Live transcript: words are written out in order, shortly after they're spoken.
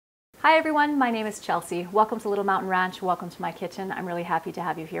Hi everyone, my name is Chelsea. Welcome to Little Mountain Ranch. Welcome to my kitchen. I'm really happy to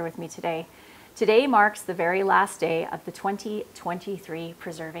have you here with me today. Today marks the very last day of the 2023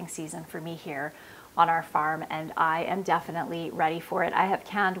 preserving season for me here on our farm, and I am definitely ready for it. I have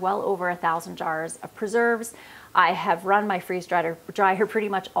canned well over 1,000 jars of preserves. I have run my freeze dryer pretty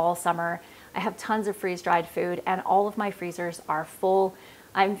much all summer. I have tons of freeze-dried food and all of my freezers are full.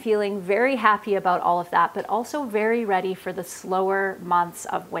 I'm feeling very happy about all of that, but also very ready for the slower months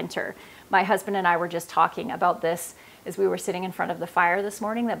of winter. My husband and I were just talking about this as we were sitting in front of the fire this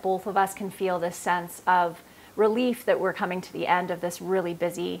morning, that both of us can feel this sense of relief that we're coming to the end of this really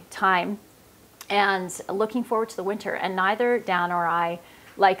busy time and looking forward to the winter. And neither Dan or I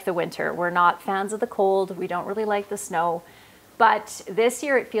like the winter. We're not fans of the cold. We don't really like the snow. But this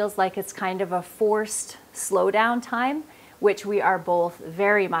year it feels like it's kind of a forced slowdown time, which we are both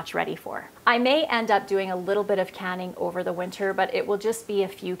very much ready for. I may end up doing a little bit of canning over the winter, but it will just be a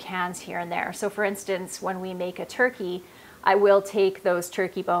few cans here and there. So for instance, when we make a turkey, I will take those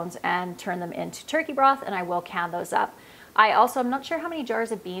turkey bones and turn them into turkey broth, and I will can those up. I'm not sure how many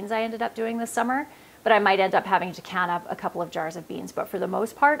jars of beans I ended up doing this summer, but I might end up having to can up a couple of jars of beans. But for the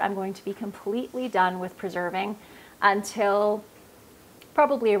most part, I'm going to be completely done with preserving until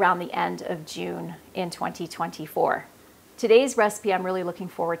probably around the end of June in 2024. Today's recipe I'm really looking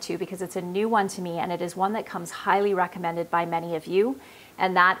forward to because it's a new one to me, and it is one that comes highly recommended by many of you,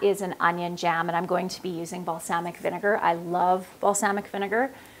 and that is an onion jam, and I'm going to be using balsamic vinegar. I love balsamic vinegar,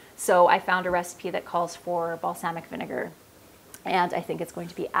 so I found a recipe that calls for balsamic vinegar, and I think it's going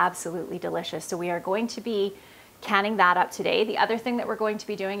to be absolutely delicious. So we are going to be canning that up today. The other thing that we're going to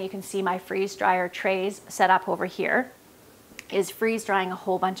be doing, you can see my freeze dryer trays set up over here, is freeze drying a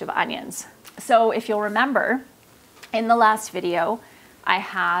whole bunch of onions. So if you'll remember, in the last video, I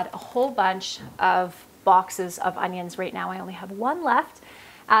had a whole bunch of boxes of onions. Right now I only have one left.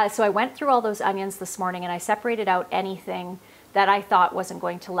 So I went through all those onions this morning and I separated out anything that I thought wasn't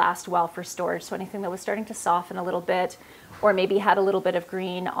going to last well for storage. So anything that was starting to soften a little bit, or maybe had a little bit of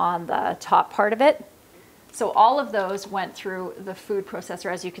green on the top part of it. So all of those went through the food processor.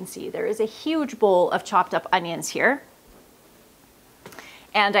 As you can see, there is a huge bowl of chopped up onions here.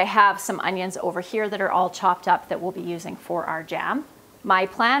 And I have some onions over here that are all chopped up that we'll be using for our jam. My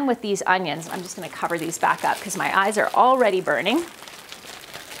plan with these onions, I'm just going to cover these back up because my eyes are already burning.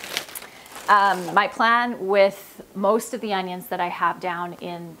 My plan with most of the onions that I have down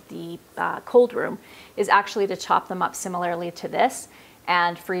in the cold room is actually to chop them up similarly to this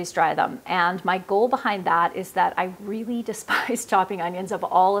and freeze dry them. And my goal behind that is that I really despise chopping onions. Of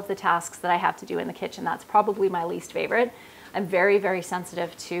all of the tasks that I have to do in the kitchen, that's probably my least favorite. I'm very, very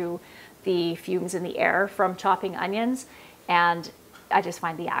sensitive to the fumes in the air from chopping onions, and I just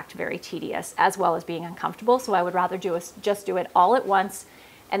find the act very tedious as well as being uncomfortable. So I would rather just do it all at once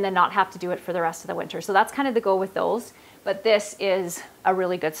and then not have to do it for the rest of the winter. So that's kind of the goal with those, but this is a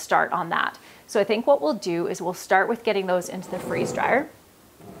really good start on that. So I think what we'll do is we'll start with getting those into the freeze dryer,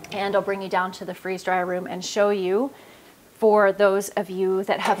 and I'll bring you down to the freeze dryer room and show you, for those of you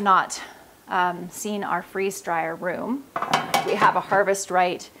that have not seen our freeze dryer room. We have a Harvest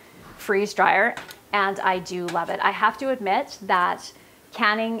Right freeze dryer, and I do love it. I have to admit that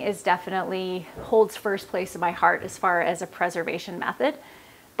canning is definitely holds first place in my heart as far as a preservation method,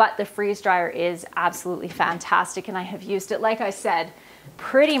 but the freeze dryer is absolutely fantastic, and I have used it, like I said,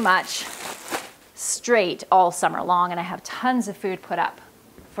 pretty much straight all summer long, and I have tons of food put up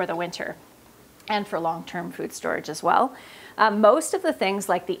for the winter and for long-term food storage as well. Most of the things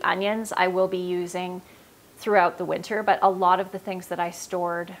like the onions I will be using throughout the winter, but a lot of the things that I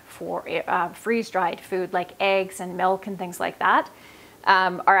stored for freeze-dried food like eggs and milk and things like that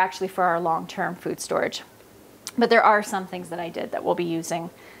are actually for our long-term food storage. But there are some things that I did that we'll be using,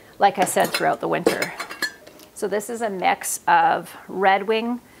 like I said, throughout the winter. So this is a mix of red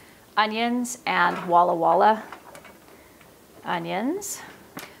wing onions and Walla Walla onions.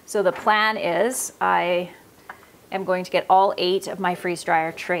 So the plan is I am going to get all 8 of my freeze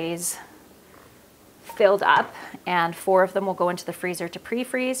dryer trays filled up, and 4 of them will go into the freezer to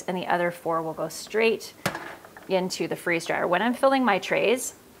pre-freeze, and the other 4 will go straight into the freeze dryer. When I'm filling my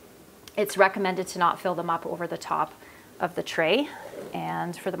trays, it's recommended to not fill them up over the top of the tray,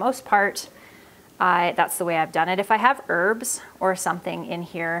 and for the most part, that's the way I've done it. If I have herbs or something in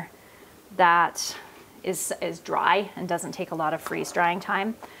here that is dry and doesn't take a lot of freeze drying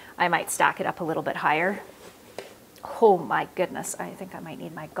time, I might stack it up a little bit higher. Oh my goodness, I think I might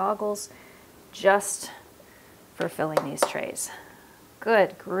need my goggles just for filling these trays.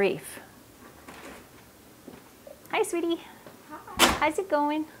 Good grief. Hi, sweetie. Hi. How's it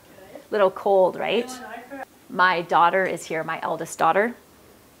going? Good. Little cold, right? My daughter is here, my eldest daughter,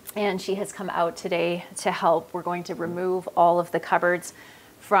 and she has come out today to help. We're going to remove all of the cupboards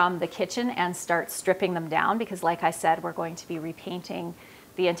from the kitchen and start stripping them down because, like I said, we're going to be repainting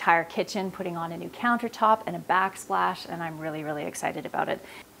the entire kitchen, putting on a new countertop and a backsplash, and I'm really, really excited about it.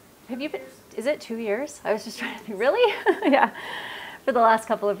 Have you been, is it 2 years? I was just trying to think, really? Yeah, for the last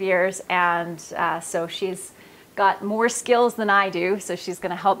couple of years, and so she's got more skills than I do, so she's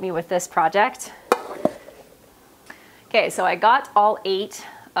gonna help me with this project. Okay, so I got all 8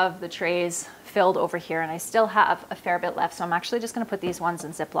 of the trays filled over here, and I still have a fair bit left, so I'm actually just gonna put these ones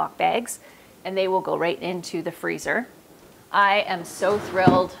in Ziploc bags, and they will go right into the freezer. I am so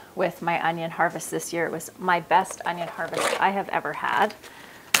thrilled with my onion harvest this year. It was my best onion harvest I have ever had,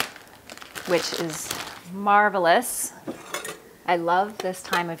 which is marvelous. I love this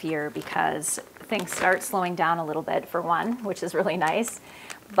time of year because things start slowing down a little bit, for one, which is really nice,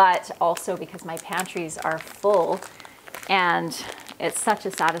 but also because my pantries are full, and it's such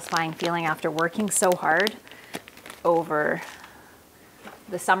a satisfying feeling after working so hard over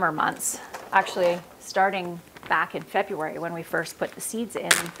the summer months. Actually, starting back in February when we first put the seeds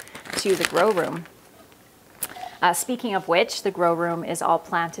in to the grow room. Speaking of which, the grow room is all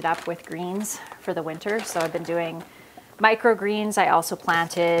planted up with greens for the winter. So I've been doing microgreens. I also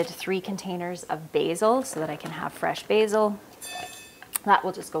planted 3 containers of basil so that I can have fresh basil. That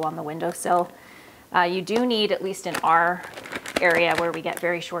will just go on the windowsill. You do need, at least in our area where we get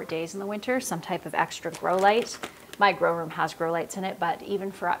very short days in the winter, some type of extra grow light. My grow room has grow lights in it, but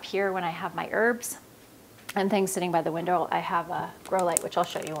even for up here when I have my herbs and things sitting by the window, I have a grow light, which I'll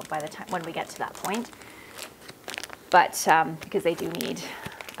show you by the time when we get to that point. But because they do need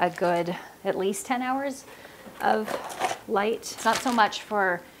a good at least 10 hours of light. It's not so much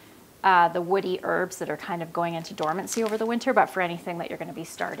for the woody herbs that are kind of going into dormancy over the winter, but for anything that you're going to be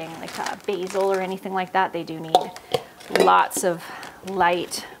starting, like basil or anything like that, they do need lots of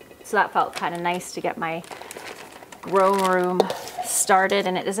light. So that felt kind of nice to get my grow room started,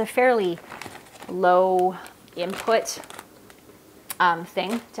 and it is a fairly low input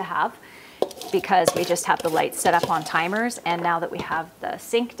thing to have because we just have the lights set up on timers, and now that we have the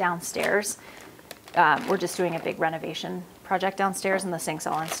sink downstairs, we're just doing a big renovation project downstairs, and the sink's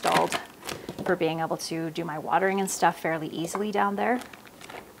all installed for being able to do my watering and stuff fairly easily down there.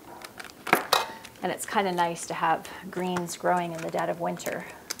 And it's kind of nice to have greens growing in the dead of winter.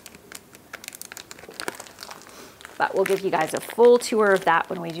 But we'll give you guys a full tour of that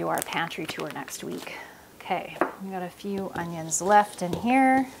when we do our pantry tour next week. Okay, we got a few onions left in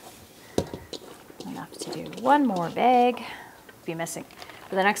here. Enough to do one more bag. Be missing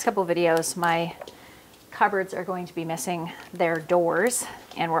for the next couple of videos. My cupboards are going to be missing their doors,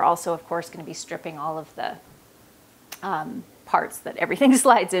 and we're also, of course, going to be stripping all of the parts that everything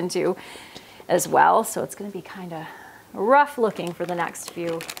slides into as well. So it's going to be kind of rough looking for the next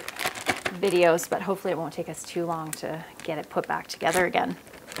few videos, but hopefully it won't take us too long to get it put back together again.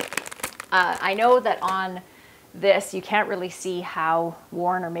 I know that on this you can't really see how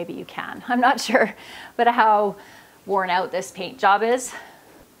worn, or maybe you can, I'm not sure, but how worn out this paint job is,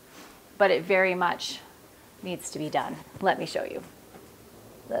 but it very much needs to be done. Let me show you.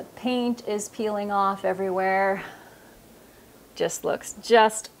 The paint is peeling off everywhere. Just looks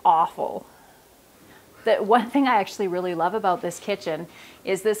just awful. The one thing I actually really love about this kitchen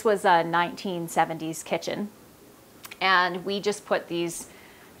is this was a 1970s kitchen, and we just put these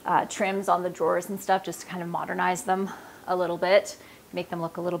trims on the drawers and stuff just to kind of modernize them a little bit, make them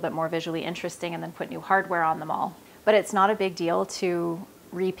look a little bit more visually interesting, and then put new hardware on them all. But it's not a big deal to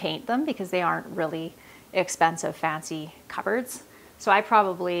repaint them because they aren't really expensive, fancy cupboards. So I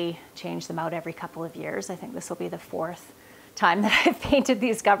probably change them out every couple of years. I think this will be the 4th time that I've painted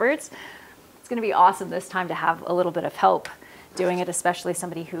these cupboards. It's going to be awesome this time to have a little bit of help doing it, especially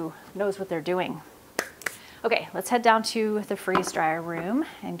somebody who knows what they're doing. Okay, let's head down to the freeze dryer room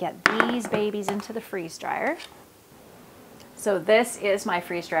and get these babies into the freeze dryer. So this is my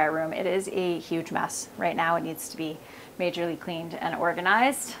freeze dryer room. It is a huge mess right now. It needs to be majorly cleaned and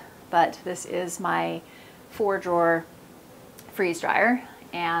organized, but this is my 4-drawer freeze dryer,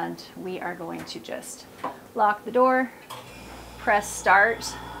 and we are going to just lock the door, press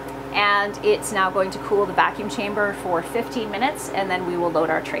start, and it's now going to cool the vacuum chamber for 15 minutes, and then we will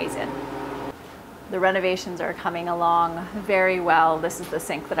load our trays in. The renovations are coming along very well. This is the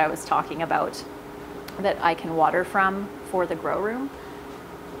sink that I was talking about that I can water from for the grow room.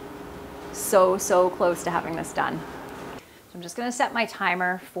 So close to having this done. So I'm just gonna set my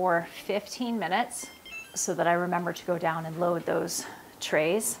timer for 15 minutes so that I remember to go down and load those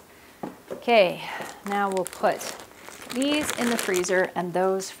trays. Okay, now we'll put these in the freezer and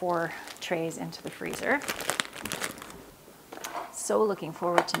those 4 trays into the freezer. So looking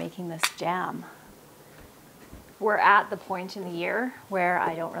forward to making this jam. We're at the point in the year where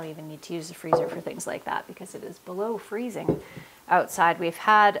I don't really even need to use the freezer for things like that because it is below freezing outside. We've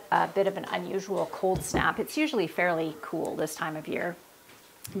had a bit of an unusual cold snap. It's usually fairly cool this time of year,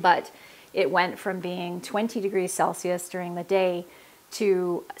 but it went from being 20 degrees Celsius during the day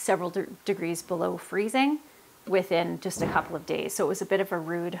to several degrees below freezing within just a couple of days. So it was a bit of a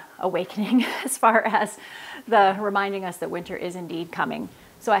rude awakening as far as the reminding us that winter is indeed coming.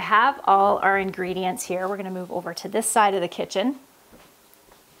 So I have all our ingredients here. We're gonna move over to this side of the kitchen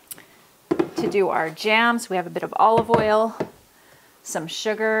to do our jams. We have a bit of olive oil, some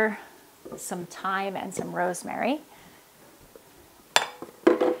sugar, some thyme, and some rosemary.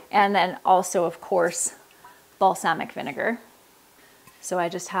 And then also, of course, balsamic vinegar. So I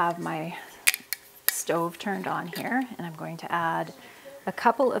just have my stove turned on here, and I'm going to add a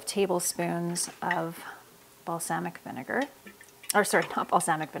couple of tablespoons of balsamic vinegar. Or sorry, not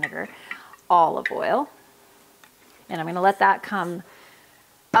balsamic vinegar, olive oil. And I'm gonna let that come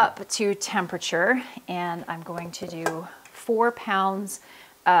up to temperature, and I'm going to do 4 pounds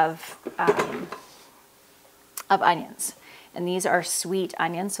of onions. And these are sweet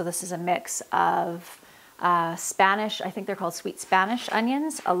onions, so this is a mix of Spanish, I think they're called sweet Spanish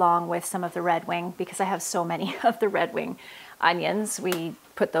onions, along with some of the red wing. Because I have so many of the red wing onions, we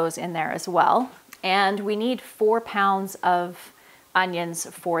put those in there as well. And we need 4 pounds of onions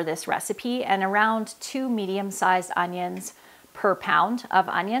for this recipe, and around 2 medium-sized onions per pound of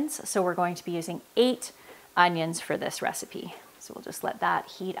onions. So we're going to be using 8 onions for this recipe. So we'll just let that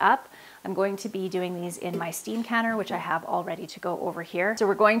heat up. I'm going to be doing these in my steam canner, which I have all ready to go over here. So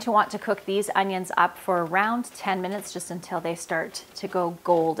we're going to want to cook these onions up for around 10 minutes, just until they start to go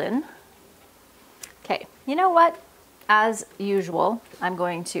golden. Okay, you know what? As usual, I'm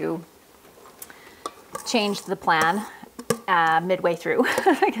going to change the plan midway through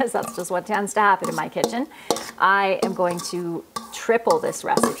because that's just what tends to happen in my kitchen. I am going to triple this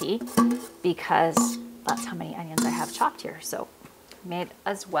recipe because that's how many onions I have chopped here. So may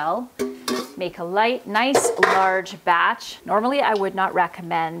as well make a nice large batch. Normally I would not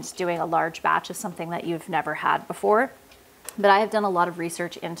recommend doing a large batch of something that you've never had before, but I have done a lot of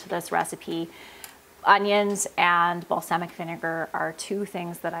research into this recipe. Onions and balsamic vinegar are 2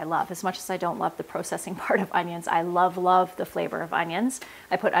 things that I love. As much as I don't love the processing part of onions, I love the flavor of onions.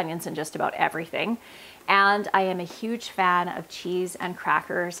 I put onions in just about everything. And I am a huge fan of cheese and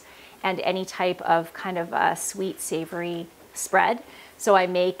crackers and any type of kind of a sweet, savory spread. So I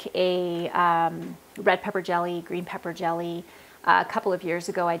make a red pepper jelly, green pepper jelly. A couple of years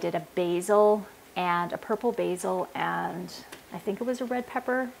ago, I did a basil and a purple basil, and I think it was a red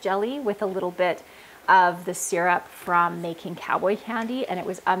pepper jelly with a little bit of the syrup from making cowboy candy, and it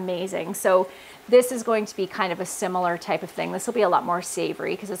was amazing. So this is going to be kind of a similar type of thing. This will be a lot more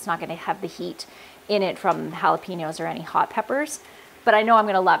savory because it's not going to have the heat in it from jalapenos or any hot peppers, but I know I'm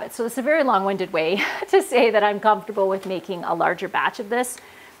going to love it. So it's a very long-winded way to say that I'm comfortable with making a larger batch of this,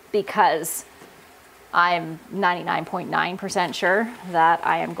 because I'm 99.9% sure that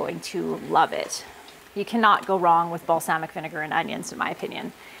I am going to love it. You cannot go wrong with balsamic vinegar and onions, in my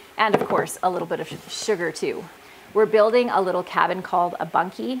opinion. And of course, a little bit of sugar too. We're building a little cabin called a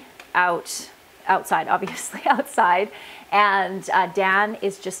bunkie outside, obviously outside. And Dan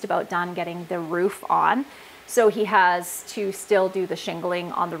is just about done getting the roof on. So he has to still do the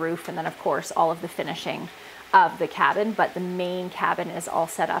shingling on the roof, and then of course, all of the finishing of the cabin. But the main cabin is all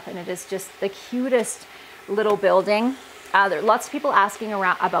set up, and it is just the cutest little building. There are lots of people asking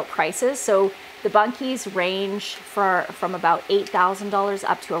around about prices. So the bunkies range from about $8,000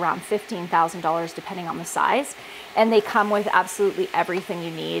 up to around $15,000 depending on the size. And they come with absolutely everything you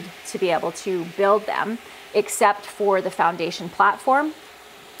need to be able to build them, except for the foundation platform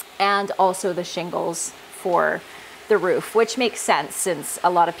and also the shingles for the roof, which makes sense since a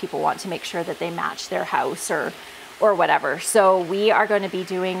lot of people want to make sure that they match their house or whatever. So we are going to be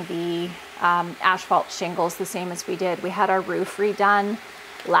doing the asphalt shingles the same as we did. We had our roof redone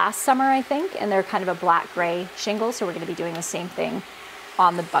last summer, I think, and they're kind of a black gray shingle. So we're going to be doing the same thing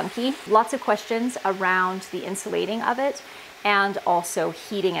on the bunkie. Lots of questions around the insulating of it and also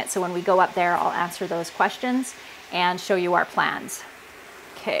heating it. So when we go up there, I'll answer those questions and show you our plans.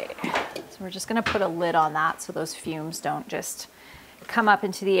 Okay, so we're just going to put a lid on that so those fumes don't just come up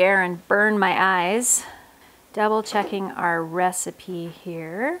into the air and burn my eyes. Double checking our recipe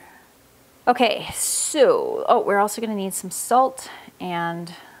here. Okay, so, we're also gonna need some salt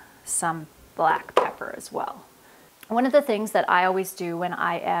and some black pepper as well. One of the things that I always do when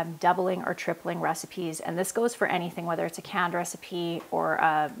I am doubling or tripling recipes, and this goes for anything, whether it's a canned recipe or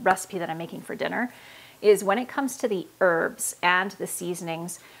a recipe that I'm making for dinner, is when it comes to the herbs and the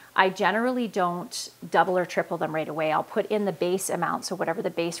seasonings, I generally don't double or triple them right away. I'll put in the base amount, so whatever the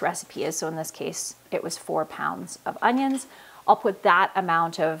base recipe is. So in this case, it was 4 pounds of onions. I'll put that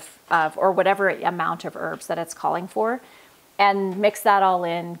amount of or whatever amount of herbs that it's calling for, and mix that all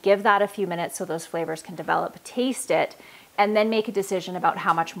in, give that a few minutes so those flavors can develop, taste it, and then make a decision about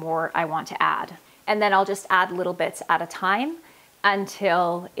how much more I want to add. And then I'll just add little bits at a time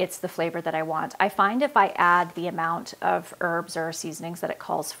until it's the flavor that I want. I find if I add the amount of herbs or seasonings that it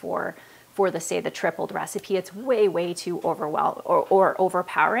calls for the, say, the tripled recipe, it's way too overwhelming or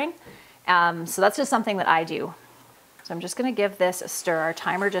overpowering. So that's just something that I do. So I'm just gonna give this a stir. Our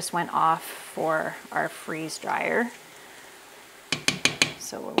timer just went off for our freeze dryer.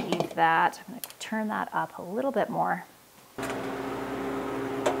 So we'll leave that. I'm gonna turn that up a little bit more.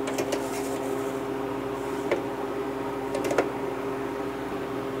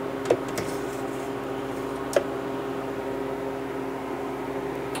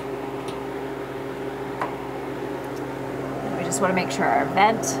 Want to make sure our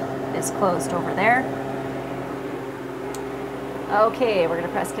vent is closed over there. Okay, we're going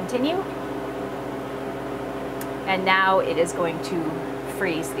to press continue. And now it is going to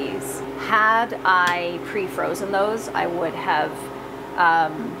freeze these. Had I pre-frozen those, I would have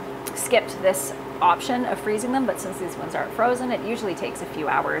skipped this option of freezing them, but since these ones aren't frozen, it usually takes a few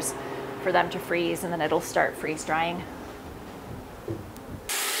hours for them to freeze, and then it'll start freeze drying.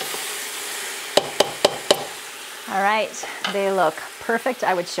 All right, they look perfect.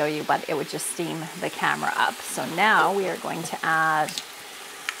 I would show you, but it would just steam the camera up. So now we are going to add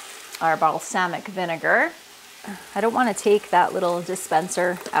our balsamic vinegar. I don't want to take that little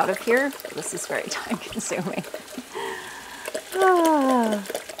dispenser out of here. This is very time consuming.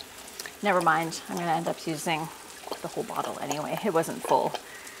 Never mind, I'm gonna end up using the whole bottle anyway. It wasn't full,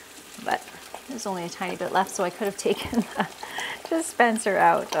 but there's only a tiny bit left, so I could have taken the dispenser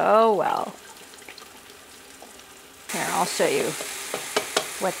out. Oh well. Here, I'll show you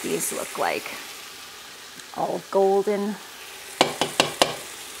what these look like. All golden.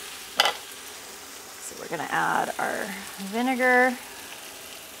 So we're gonna add our vinegar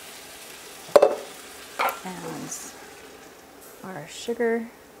and our sugar.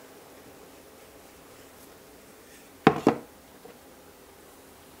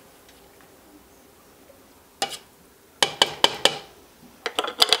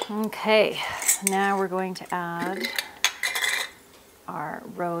 Okay, now we're going to add our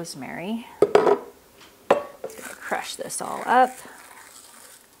rosemary. Let's crush this all up.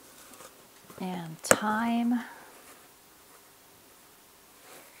 And thyme.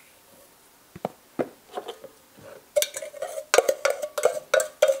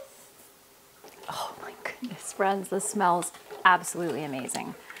 Oh my goodness, friends, this smells absolutely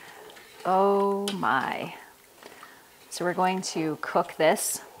amazing. Oh my. So we're going to cook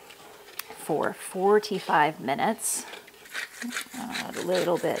this for 45 minutes. Add a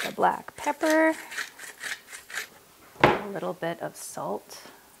little bit of black pepper, a little bit of salt.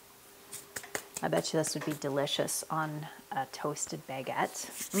 I bet you this would be delicious on a toasted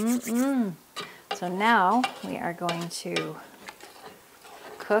baguette. So now we are going to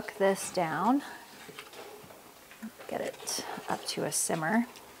cook this down, get it up to a simmer,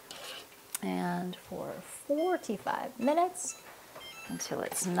 and for 45 minutes until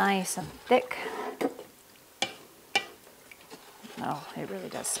it's nice and thick. Oh, it really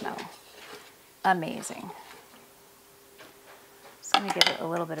does smell amazing. Just gonna give it a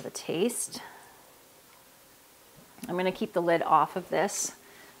little bit of a taste. I'm gonna keep the lid off of this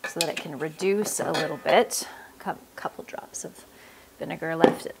so that it can reduce a little bit. Couple drops of vinegar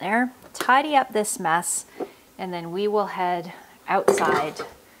left in there. Tidy up this mess, and then we will head outside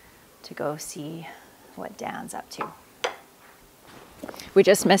to go see what Dan's up to. We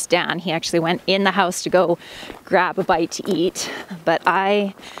just missed Dan. He actually went in the house to go grab a bite to eat, but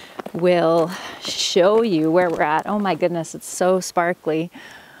I will show you where we're at. Oh my goodness, it's so sparkly.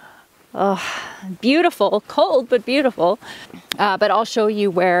 Oh, beautiful, cold, but beautiful. But I'll show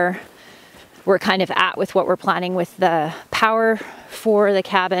you where we're kind of at with what we're planning with the power for the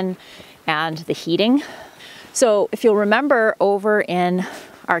cabin and the heating. So if you'll remember, over in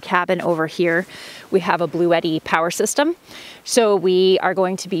our cabin over here, we have a Bluetti power system. So we are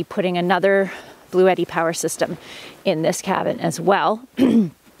going to be putting another Bluetti power system in this cabin as well.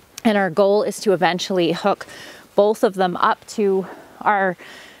 And our goal is to eventually hook both of them up to our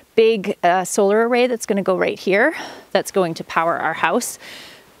big solar array that's going to go right here, that's going to power our house,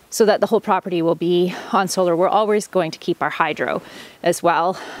 so that the whole property will be on solar. We're always going to keep our hydro as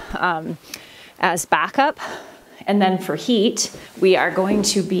well as backup. And then for heat, we are going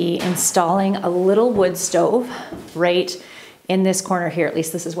to be installing a little wood stove right in this corner here. At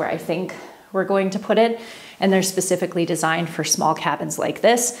least this is where I think we're going to put it. And they're specifically designed for small cabins like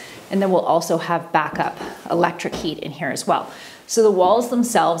this. And then we'll also have backup electric heat in here as well. So the walls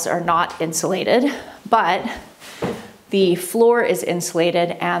themselves are not insulated, but the floor is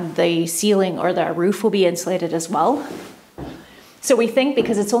insulated and the ceiling or the roof will be insulated as well. So we think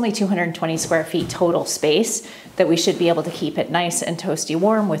because it's only 220 square feet total space that we should be able to keep it nice and toasty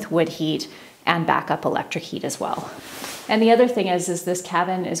warm with wood heat and backup electric heat as well. And the other thing is this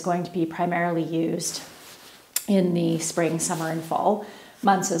cabin is going to be primarily used in the spring, summer, and fall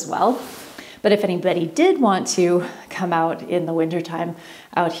months as well. But if anybody did want to come out in the wintertime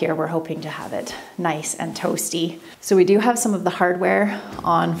out here, we're hoping to have it nice and toasty. So we do have some of the hardware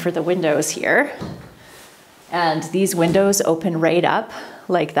on for the windows here. And these windows open right up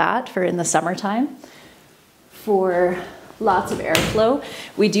like that for in the summertime for lots of airflow.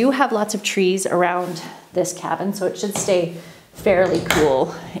 We do have lots of trees around this cabin, so it should stay fairly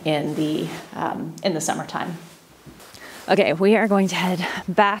cool in the summertime. Okay, we are going to head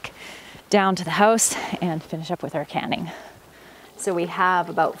back down to the house and finish up with our canning. So we have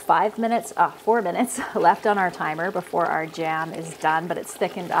about 4 minutes left on our timer before our jam is done, but it's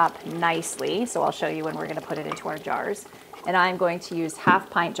thickened up nicely. So I'll show you when we're going to put it into our jars. And I'm going to use 1/2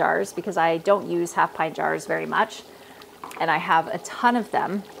 pint jars because I don't use 1/2 pint jars very much. And I have a ton of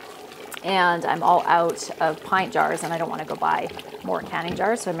them and I'm all out of pint jars and I don't want to go buy more canning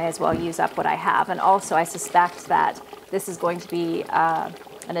jars. So I may as well use up what I have. And also I suspect that this is going to be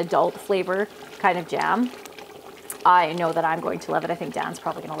an adult flavor kind of jam. I know that I'm going to love it. I think Dan's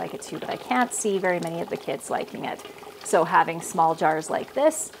probably going to like it too, but I can't see very many of the kids liking it. So having small jars like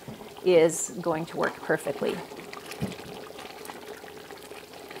this is going to work perfectly.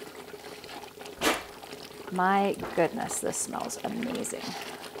 My goodness, this smells amazing.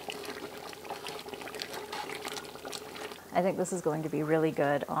 I think this is going to be really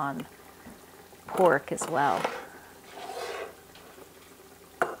good on pork as well.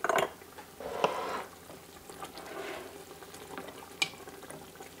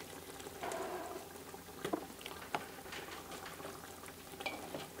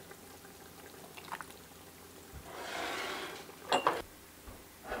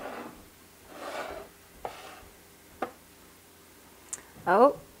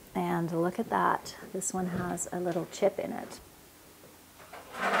 Oh, and look at that. This one has a little chip in it.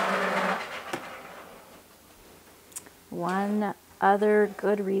 One other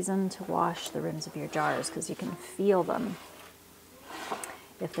good reason to wash the rims of your jars, because you can feel them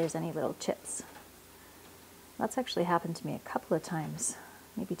if there's any little chips. That's actually happened to me a couple of times,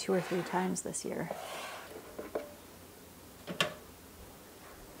 maybe 2 or 3 times this year.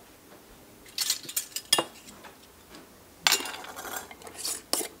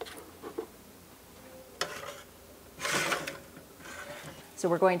 So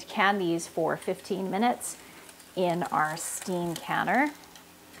we're going to can these for 15 minutes in our steam canner.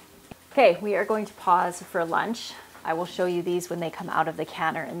 Okay, we are going to pause for lunch. I will show you these when they come out of the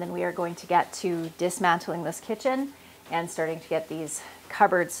canner, and then we are going to get to dismantling this kitchen and starting to get these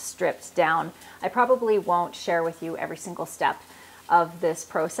cupboards stripped down. I probably won't share with you every single step of this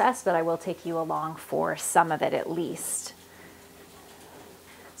process, but I will take you along for some of it at least.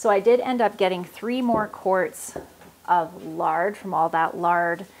 So I did end up getting 3 more quarts of lard from all that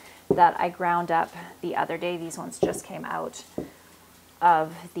lard that I ground up the other day. These ones just came out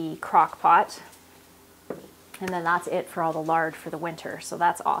of the crock pot. And then that's it for all the lard for the winter. So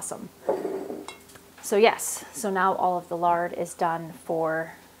that's awesome. So yes, so now all of the lard is done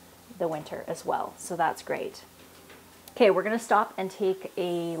for the winter as well. So that's great. Okay, we're gonna stop and take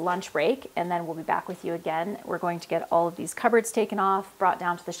a lunch break and then we'll be back with you again. We're going to get all of these cupboards taken off, brought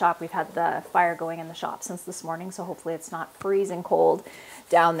down to the shop. We've had the fire going in the shop since this morning, so hopefully it's not freezing cold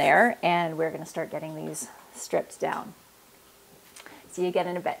down there, and we're gonna start getting these stripped down. See you again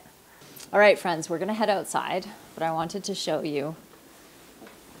in a bit. All right, friends, we're gonna head outside, but I wanted to show you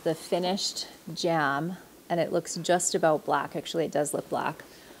the finished jam, and it looks just about black. Actually, it does look black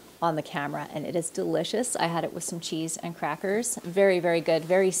on the camera, and it is delicious. I had it with some cheese and crackers. Very, very good.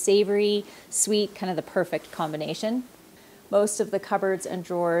 Very savory, sweet, kind of the perfect combination. Most of the cupboards and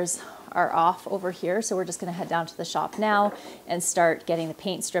drawers are off over here, so we're just gonna head down to the shop now and start getting the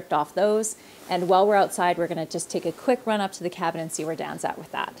paint stripped off those. And while we're outside, we're gonna just take a quick run up to the cabin and see where Dan's at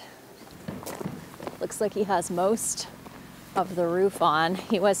with that. Looks like he has most of the roof on.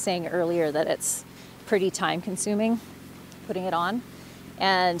 He was saying earlier that it's pretty time consuming putting it on.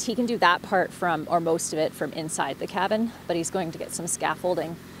 And he can do that part from, or most of it from inside the cabin, but he's going to get some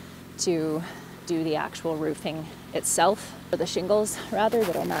scaffolding to do the actual roofing itself, or the shingles rather,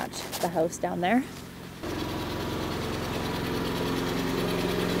 that'll match the house down there.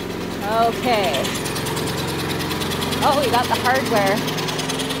 Okay. Oh, we got the hardware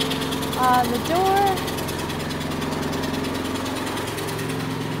on the door.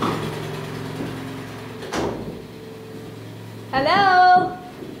 Hello?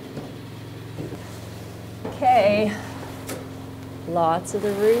 Okay. Lots of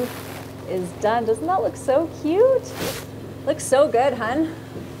the roof is done. Doesn't that look so cute? Looks so good, hun.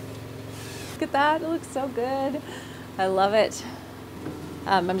 Look at that, it looks so good. I love it.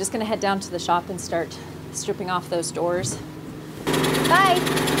 I'm just gonna head down to the shop and start stripping off those doors. Bye.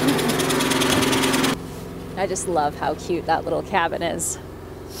 I just love how cute that little cabin is.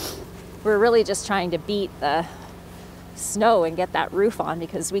 We're really just trying to beat the snow and get that roof on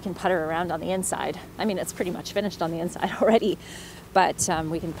because we can putter around on the inside. I mean, it's pretty much finished on the inside already, but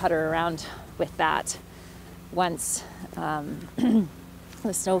we can putter around with that once the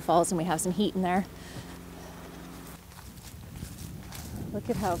snow falls and we have some heat in there. Look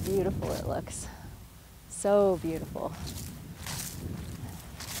at how beautiful it looks. So beautiful.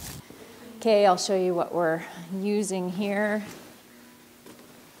 Okay, I'll show you what we're using here.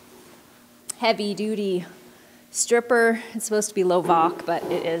 Heavy duty stripper. It's supposed to be low VOC, but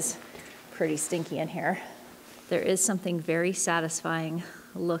it is pretty stinky in here. There is something very satisfying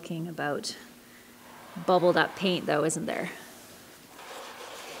looking about bubbled up paint though, isn't there?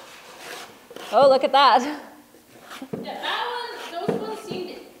 Oh, look at that. Yeah, that one, those ones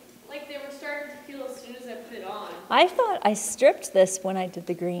seemed like they were starting to peel as soon as I put it on. I thought I stripped this when I did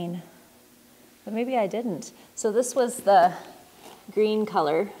the green, but maybe I didn't. So this was the green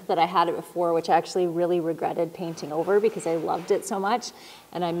color that I had it before, which I actually really regretted painting over because I loved it so much.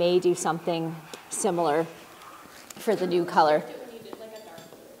 And I may do something similar for the new color.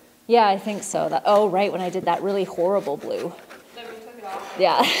 Yeah, I think so. Oh, right, when I did that really horrible blue.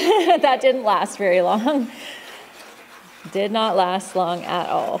 Yeah, that didn't last very long. Did not last long at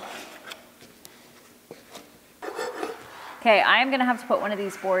all. Okay, I'm gonna have to put one of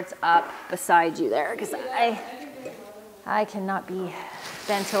these boards up beside you there because I cannot be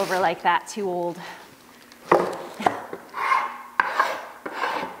bent over like that, too old.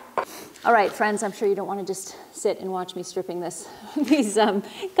 All right, friends, I'm sure you don't want to just sit and watch me stripping these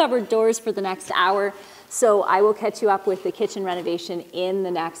cupboard doors for the next hour. So I will catch you up with the kitchen renovation in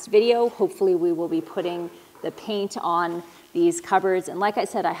the next video. Hopefully we will be putting the paint on these cupboards. And like I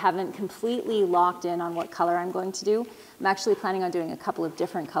said, I haven't completely locked in on what color I'm going to do. I'm actually planning on doing a couple of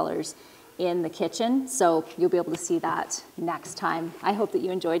different colors in the kitchen. So you'll be able to see that next time. I hope that you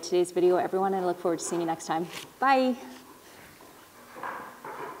enjoyed today's video, everyone, and I look forward to seeing you next time. Bye.